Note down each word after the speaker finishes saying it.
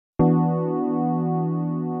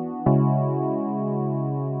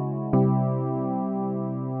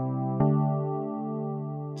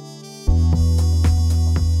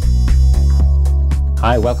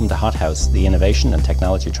Hi, welcome to Hot House, the Innovation and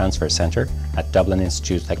Technology Transfer Centre at Dublin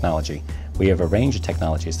Institute of Technology. We have a range of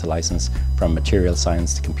technologies to license, from material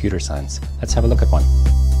science to computer science. Let's have a look at one.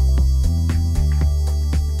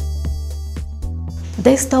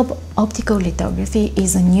 Desktop optical lithography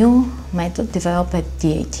is a new method developed at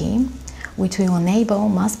DAT, which will enable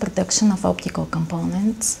mass production of optical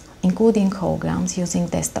components, including holograms, using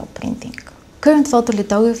desktop printing. Current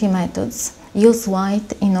photolithography methods use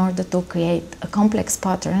light in order to create complex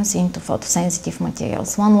patterns into photosensitive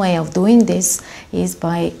materials. One way of doing this is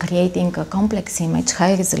by creating a complex image,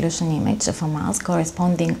 high-resolution image of a mass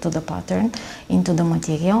corresponding to the pattern into the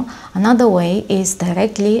material. Another way is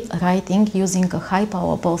directly writing using a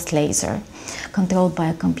high-power pulsed laser controlled by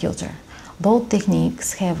a computer. Both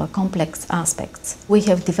techniques have complex aspects. We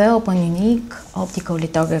have developed a unique optical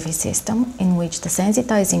lithography system in which the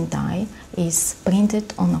sensitizing dye is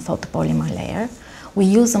printed on a photopolymer layer. We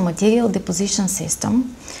use a material deposition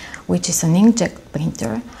system, which is an inkjet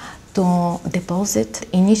printer, to deposit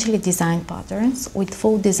initially designed patterns with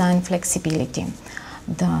full design flexibility.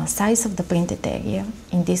 The size of the printed area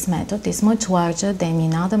in this method is much larger than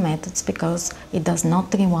in other methods because it does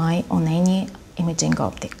not rely on any imaging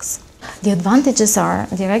optics. The advantages are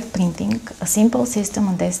direct printing, a simple system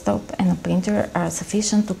on desktop and a printer are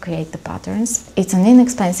sufficient to create the patterns. It's an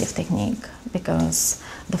inexpensive technique because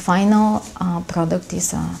the final product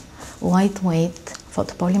is a lightweight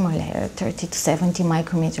photopolymer layer, 30 to 70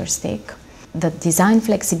 micrometers thick. The design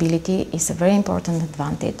flexibility is a very important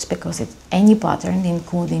advantage because any pattern,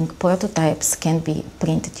 including prototypes, can be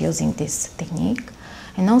printed using this technique.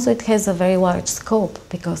 And also it has a very large scope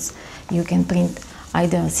because you can print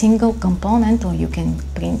either a single component or you can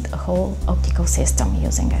print a whole optical system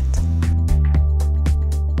using it.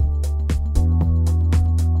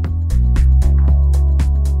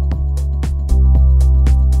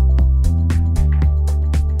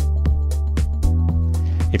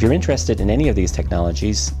 If you're interested in any of these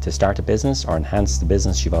technologies to start a business or enhance the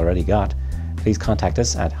business you've already got, please contact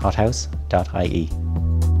us at hothouse.ie.